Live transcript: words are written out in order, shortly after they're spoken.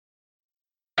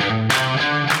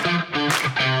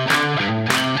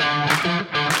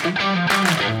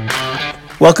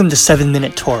Welcome to 7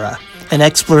 Minute Torah, an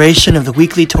exploration of the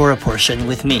weekly Torah portion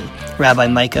with me, Rabbi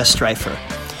Micah Streifer.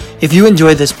 If you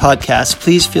enjoy this podcast,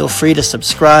 please feel free to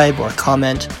subscribe or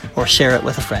comment or share it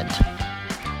with a friend.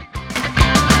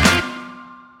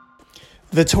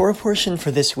 The Torah portion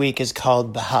for this week is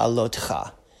called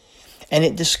Beha'alotcha, and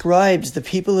it describes the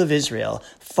people of Israel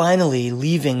finally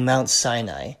leaving Mount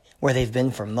Sinai, where they've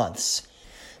been for months.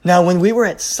 Now, when we were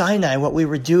at Sinai, what we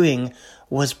were doing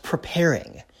was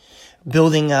preparing,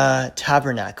 building a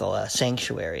tabernacle, a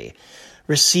sanctuary,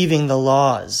 receiving the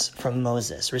laws from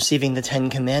Moses, receiving the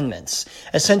 10 Commandments,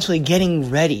 essentially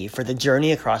getting ready for the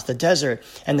journey across the desert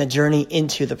and the journey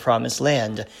into the promised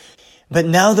land. But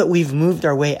now that we've moved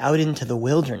our way out into the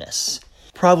wilderness,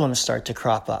 problems start to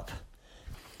crop up.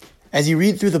 As you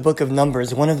read through the book of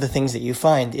Numbers, one of the things that you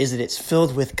find is that it's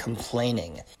filled with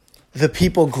complaining. The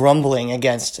people grumbling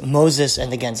against Moses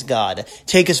and against God.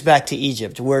 Take us back to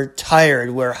Egypt. We're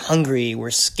tired, we're hungry,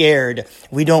 we're scared,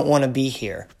 we don't want to be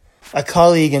here. A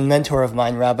colleague and mentor of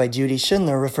mine, Rabbi Judy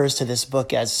Schindler, refers to this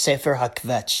book as Sefer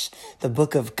HaKvetch, the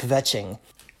book of kvetching,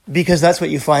 because that's what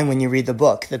you find when you read the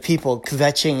book, the people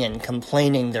kvetching and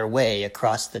complaining their way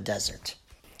across the desert.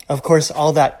 Of course,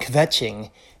 all that kvetching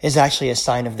is actually a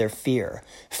sign of their fear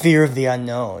of the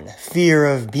unknown, fear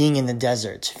of being in the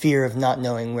desert, fear of not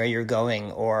knowing where you're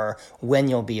going or when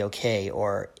you'll be okay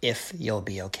or if you'll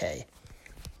be okay.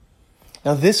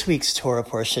 Now, this week's Torah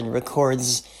portion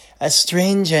records a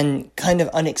strange and kind of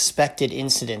unexpected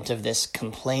incident of this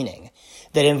complaining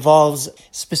that involves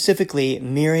specifically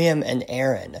Miriam and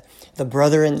Aaron, the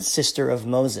brother and sister of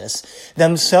Moses,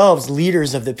 themselves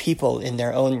leaders of the people in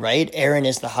their own right. Aaron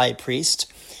is the high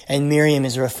priest, and Miriam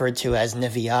is referred to as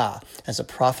Neviah, as a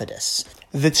prophetess.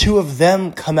 The two of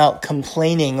them come out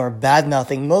complaining or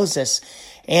bad-mouthing Moses,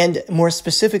 and more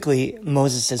specifically,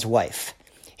 Moses' wife.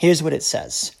 Here's what it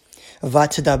says.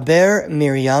 V'tadaber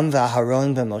Miriam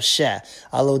v'Aharon b'Moshe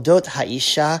al odot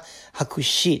ha'isha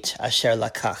hakushit asher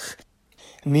lakach.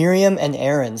 Miriam and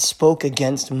Aaron spoke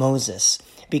against Moses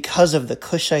because of the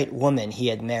Cushite woman he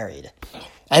had married.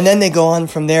 And then they go on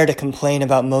from there to complain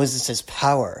about Moses'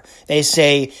 power. They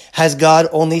say, has God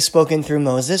only spoken through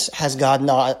Moses? Has God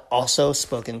not also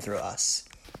spoken through us?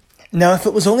 Now, if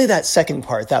it was only that second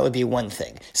part, that would be one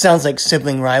thing. Sounds like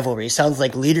sibling rivalry. Sounds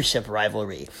like leadership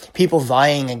rivalry. People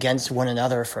vying against one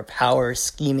another for power,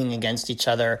 scheming against each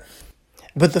other.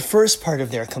 But the first part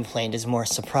of their complaint is more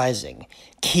surprising.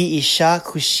 Ki isha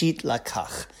kushit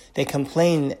lakach. They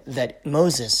complain that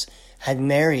Moses had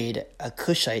married a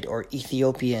Cushite or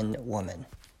Ethiopian woman.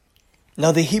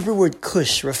 Now, the Hebrew word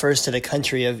Cush refers to the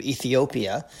country of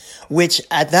Ethiopia, which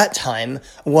at that time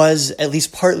was at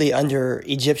least partly under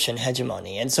Egyptian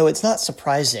hegemony. And so it's not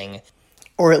surprising,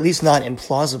 or at least not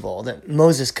implausible, that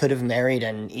Moses could have married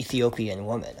an Ethiopian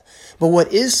woman. But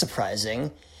what is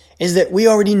surprising is that we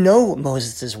already know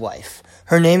Moses' wife.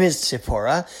 Her name is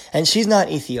Tzipporah, and she's not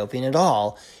Ethiopian at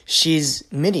all. She's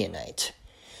Midianite.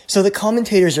 So the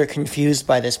commentators are confused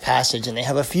by this passage, and they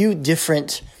have a few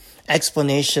different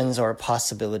explanations or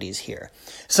possibilities here.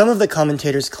 Some of the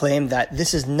commentators claim that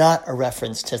this is not a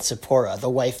reference to Tzipporah, the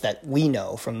wife that we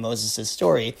know from Moses'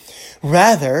 story.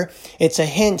 Rather, it's a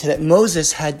hint that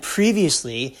Moses had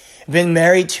previously been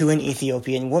married to an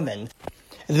Ethiopian woman.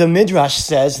 The Midrash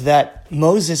says that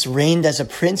Moses reigned as a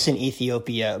prince in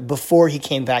Ethiopia before he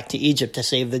came back to Egypt to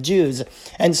save the Jews,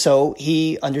 and so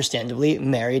he understandably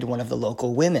married one of the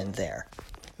local women there.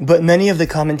 But many of the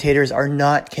commentators are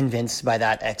not convinced by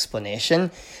that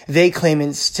explanation. They claim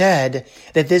instead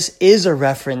that this is a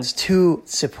reference to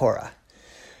Tzipporah.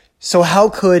 So how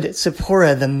could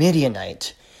Tzipporah the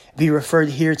Midianite be referred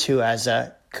here to as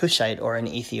a Cushite or an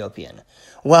Ethiopian?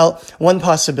 Well, one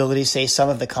possibility, say some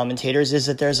of the commentators, is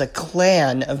that there's a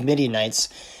clan of Midianites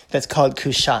that's called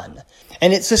Cushan.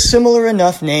 And it's a similar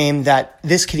enough name that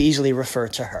this could easily refer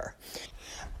to her.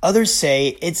 Others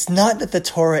say it's not that the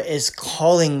Torah is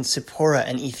calling Tzipporah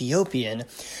an Ethiopian,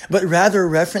 but rather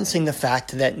referencing the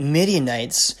fact that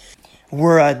Midianites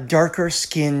were a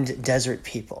darker-skinned desert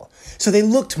people. So they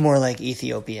looked more like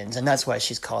Ethiopians, and that's why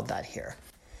she's called that here.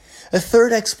 A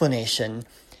third explanation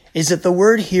is that the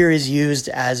word here is used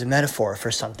as a metaphor for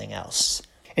something else.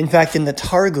 In fact, in the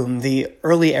Targum, the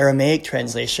early Aramaic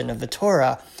translation of the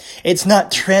Torah, it's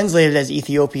not translated as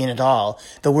Ethiopian at all.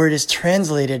 The word is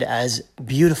translated as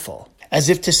beautiful, as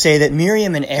if to say that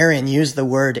Miriam and Aaron used the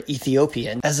word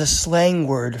Ethiopian as a slang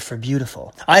word for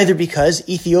beautiful, either because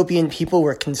Ethiopian people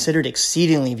were considered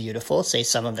exceedingly beautiful, say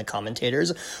some of the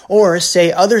commentators, or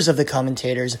say others of the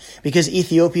commentators, because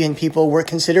Ethiopian people were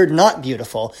considered not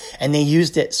beautiful, and they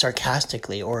used it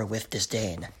sarcastically or with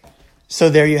disdain. So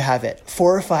there you have it,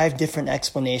 4 or 5 different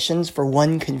explanations for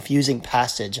one confusing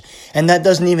passage. And that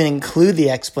doesn't even include the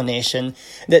explanation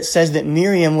that says that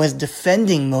Miriam was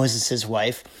defending Moses'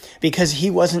 wife because he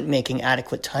wasn't making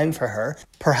adequate time for her,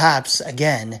 perhaps,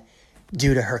 again,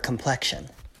 due to her complexion.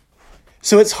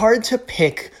 So it's hard to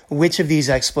pick which of these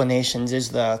explanations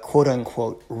is the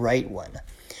quote-unquote right one.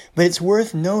 But it's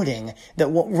worth noting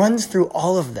that what runs through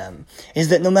all of them is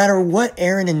that no matter what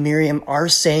Aaron and Miriam are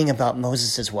saying about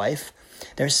Moses' wife,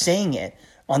 they're saying it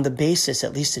on the basis,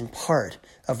 at least in part,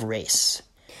 of race.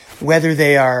 Whether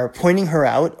they are pointing her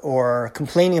out or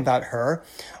complaining about her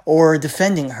or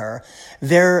defending her,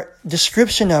 their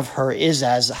description of her is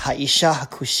as Ha'isha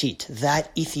HaKushit,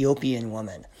 that Ethiopian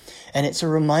woman. And it's a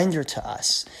reminder to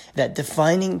us that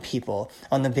defining people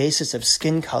on the basis of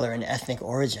skin color and ethnic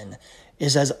origin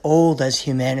is as old as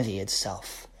humanity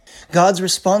itself. God's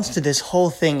response to this whole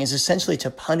thing is essentially to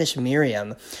punish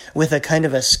Miriam with a kind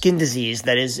of a skin disease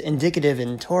that is indicative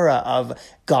in Torah of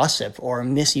gossip or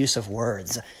misuse of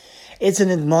words. It's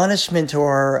an admonishment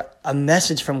or a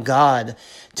message from God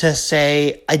to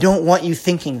say, I don't want you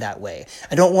thinking that way.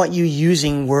 I don't want you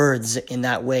using words in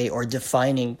that way or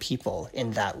defining people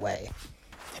in that way.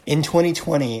 In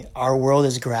 2020, our world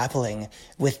is grappling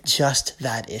with just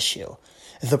that issue.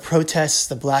 The protests,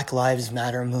 the Black Lives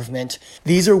Matter movement,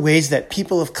 these are ways that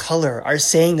people of color are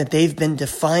saying that they've been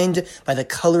defined by the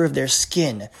color of their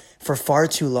skin for far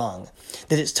too long.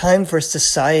 That it's time for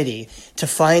society to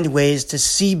find ways to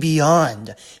see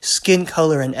beyond skin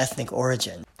color and ethnic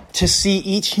origin. To see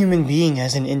each human being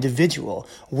as an individual,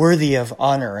 worthy of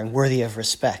honor and worthy of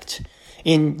respect.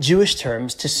 In Jewish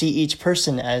terms, to see each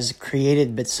person as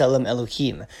created b'tselem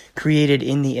Elohim, created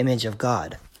in the image of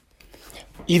God.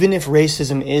 Even if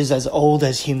racism is as old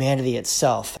as humanity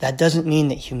itself, that doesn't mean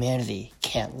that humanity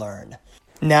can't learn.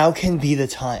 Now can be the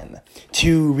time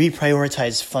to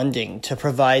reprioritize funding, to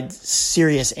provide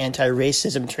serious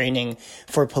anti-racism training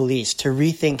for police, to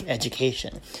rethink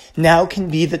education. Now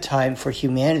can be the time for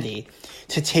humanity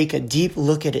to take a deep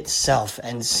look at itself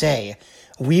and say,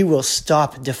 we will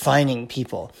stop defining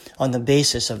people on the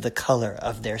basis of the color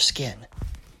of their skin.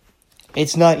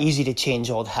 It's not easy to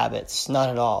change old habits, not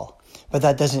at all. But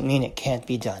that doesn't mean it can't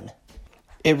be done.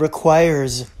 It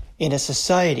requires, in a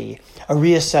society, a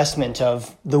reassessment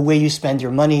of the way you spend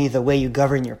your money, the way you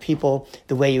govern your people,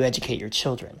 the way you educate your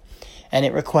children. And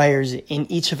it requires, in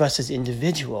each of us as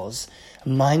individuals,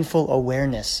 mindful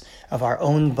awareness of our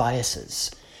own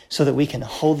biases so that we can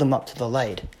hold them up to the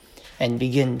light and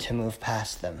begin to move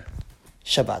past them.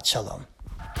 Shabbat Shalom.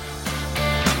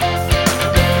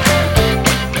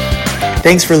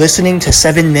 Thanks for listening to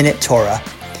 7-Minute Torah.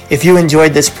 If you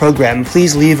enjoyed this program,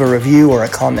 please leave a review or a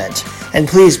comment, and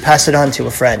please pass it on to a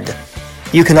friend.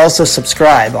 You can also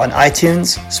subscribe on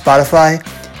iTunes, Spotify,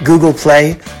 Google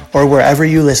Play, or wherever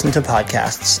you listen to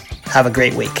podcasts. Have a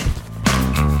great week.